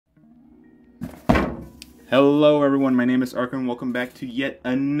Hello everyone, my name is Arkham and welcome back to yet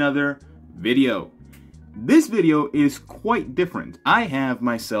another video. This video is quite different. I have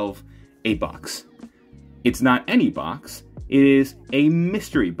myself a box. It's not any box, it is a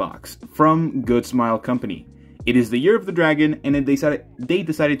mystery box from GoodSmile Company. It is the Year of the Dragon and they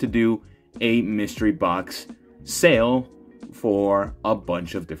decided to do a mystery box sale for a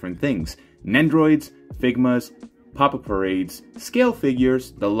bunch of different things. Nendroids, Figmas, Papa Parades, scale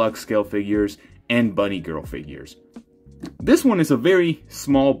figures, deluxe scale figures, and Bunny Girl figures. This one is a very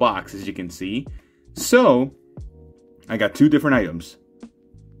small box, as you can see. So, I got two different items.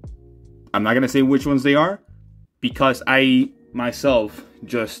 I'm not going to say which ones they are, because I myself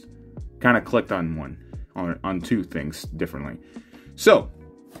just kind of clicked on two things differently. So,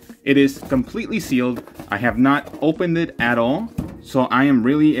 it is completely sealed. I have not opened it at all. So, I am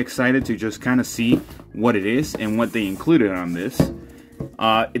really excited to just kind of see what it is and what they included on this.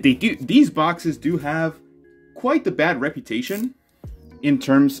 These boxes do have quite the bad reputation in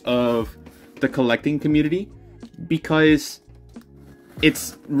terms of the collecting community, because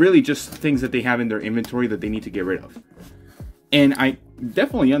it's really just things that they have in their inventory that they need to get rid of. And I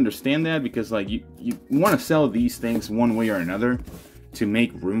definitely understand that, because like you want to sell these things one way or another to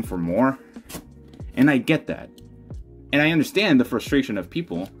make room for more. And I get that. And I understand the frustration of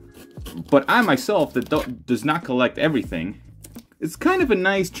people. But I myself, that does not collect everything, it's kind of a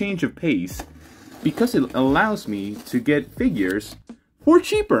nice change of pace, because it allows me to get figures for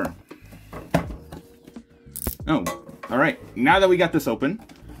cheaper. Oh, alright. Now that we got this open,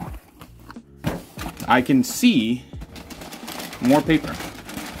 I can see more paper.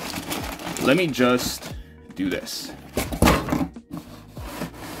 Let me just do this.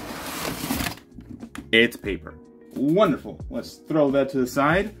 It's paper. Wonderful. Let's throw that to the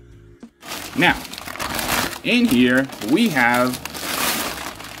side. Now, in here we have,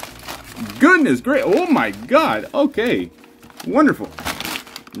 goodness great, oh my god, okay, wonderful.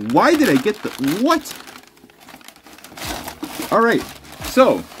 Why did I get the, what? Alright,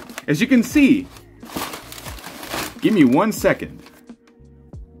 so, as you can see, give me 1 second.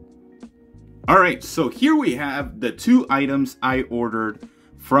 Alright, so here we have the two items I ordered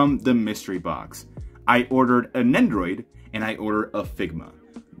from the mystery box. I ordered a Nendroid and I ordered a Figma.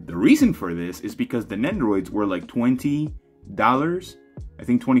 The reason for this is because the Nendroids were like $20, I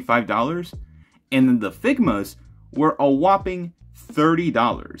think $25, and then the Figmas were a whopping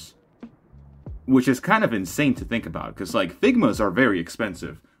 $30, which is kind of insane to think about, because like Figmas are very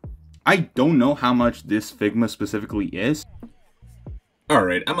expensive. I don't know how much this Figma specifically is.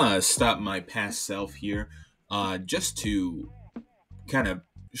 Alright, I'm gonna stop my past self here, just to kind of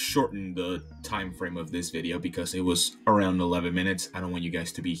shorten the time frame of this video, because it was around 11 minutes. I don't want you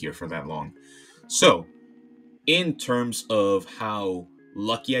guys to be here for that long. So, in terms of how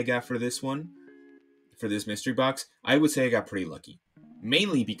lucky I got for this one, for this mystery box, I would say I got pretty lucky.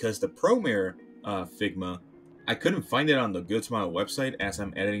 Mainly because the Promare Figma, I couldn't find it on the GoodSmile website as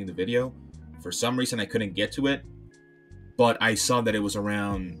I'm editing the video. For some reason, I couldn't get to it, but I saw that it was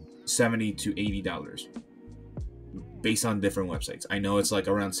around $70 to $80. Based on different websites. I know it's like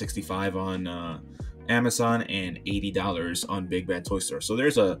around $65 on Amazon and $80 on Big Bad Toy Store. So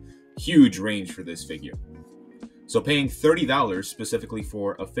there's a huge range for this figure. So paying $30 specifically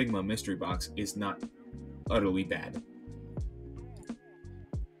for a Figma mystery box is not utterly bad.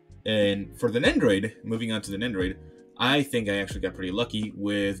 And for the Nendroid, moving on to the Nendroid, I think I actually got pretty lucky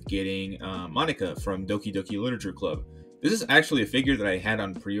with getting Monica from Doki Doki Literature Club. This is actually a figure that I had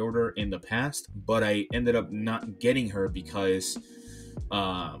on pre-order in the past, but I ended up not getting her because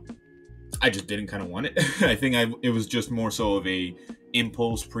I just didn't kind of want it. I think it was just more so of a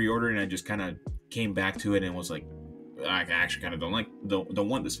impulse pre-order, and I just kind of came back to it and was like, I actually kind of don't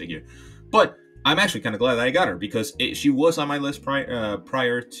want this figure. But I'm actually kind of glad that I got her, because she was on my list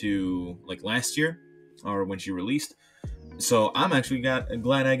prior to like last year, or when she released. So I'm actually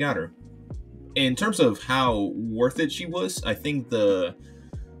glad I got her. In terms of how worth it she was, I think the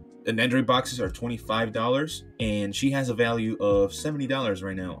Nendroid boxes are $25, and she has a value of $70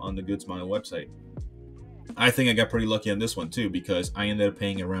 right now on the GoodSmile website. I think I got pretty lucky on this one too, because I ended up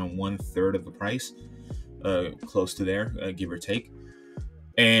paying around 1/3 of the price, close to there, give or take.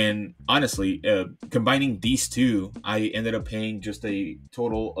 And honestly, combining these two, I ended up paying just a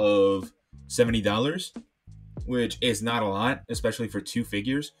total of $70, which is not a lot, especially for two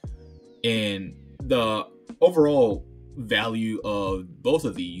figures. And the overall value of both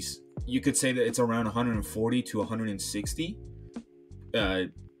of these, you could say that it's around 140 to 160,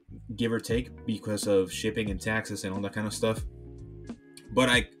 give or take, because of shipping and taxes and all that kind of stuff. But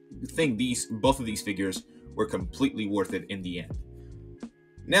I think both of these figures were completely worth it in the end.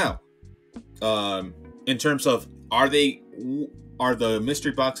 Now, in terms of are the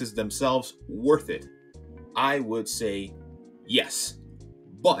mystery boxes themselves worth it? I would say yes,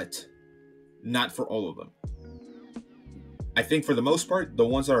 but not for all of them. I think for the most part, the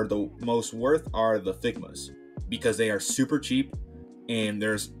ones that are the most worth are the Figmas, because they are super cheap and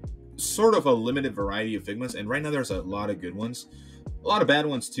there's sort of a limited variety of Figmas, and right now there's a lot of good ones. A lot of bad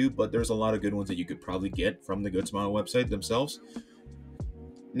ones too, but there's a lot of good ones that you could probably get from the GoodSmile website themselves.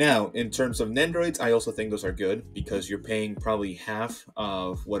 Now, in terms of Nendroids, I also think those are good because you're paying probably half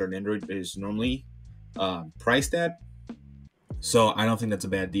of what an Nendroid is normally priced at. So I don't think that's a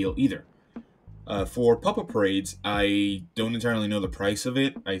bad deal either. For Papa Parades, I don't entirely know the price of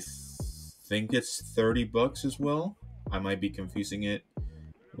it. I think it's $30 as well. I might be confusing it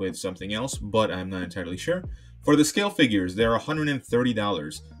with something else, but I'm not entirely sure. For the scale figures, they're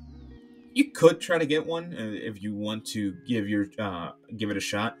 $130. You could try to get one if you want to give it a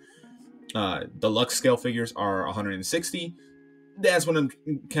shot. Deluxe scale figures are $160. That's what I'm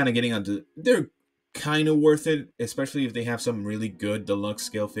kind of getting onto. They're kind of worth it, especially if they have some really good deluxe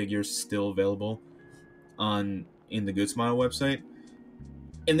scale figures still available in the GoodSmile website.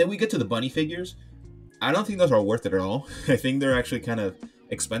 And then we get to the bunny figures. I don't think those are worth it at all. I think they're actually kind of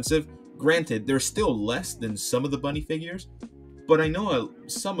expensive. Granted, they're still less than some of the bunny figures, but I know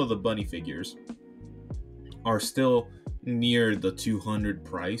some of the bunny figures are still near the $200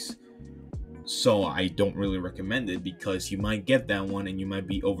 price. So I don't really recommend it because you might get that one and you might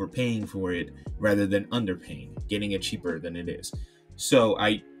be overpaying for it rather than underpaying, getting it cheaper than it is. So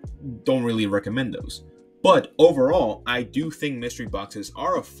I don't really recommend those. But overall, I do think mystery boxes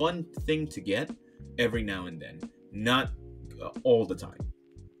are a fun thing to get every now and then, not all the time.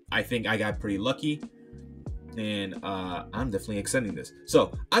 I think I got pretty lucky, and I'm definitely extending this.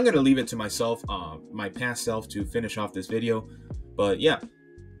 So I'm going to leave it to myself, my past self, to finish off this video. But yeah,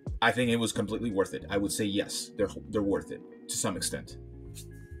 I think it was completely worth it. I would say yes, they're worth it to some extent.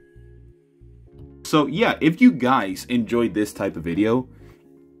 So yeah, if you guys enjoyed this type of video,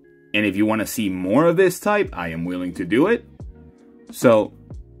 and if you want to see more of this type, I am willing to do it. So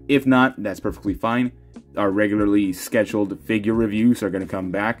if not, that's perfectly fine. Our regularly scheduled figure reviews are going to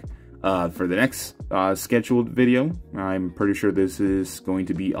come back for the next scheduled video. I'm pretty sure this is going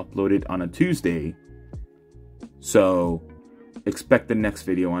to be uploaded on a Tuesday. So expect the next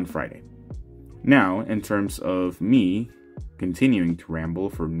video on Friday. Now, in terms of me continuing to ramble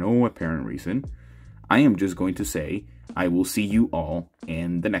for no apparent reason, I am just going to say I will see you all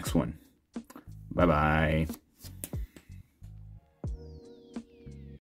in the next one. Bye-bye.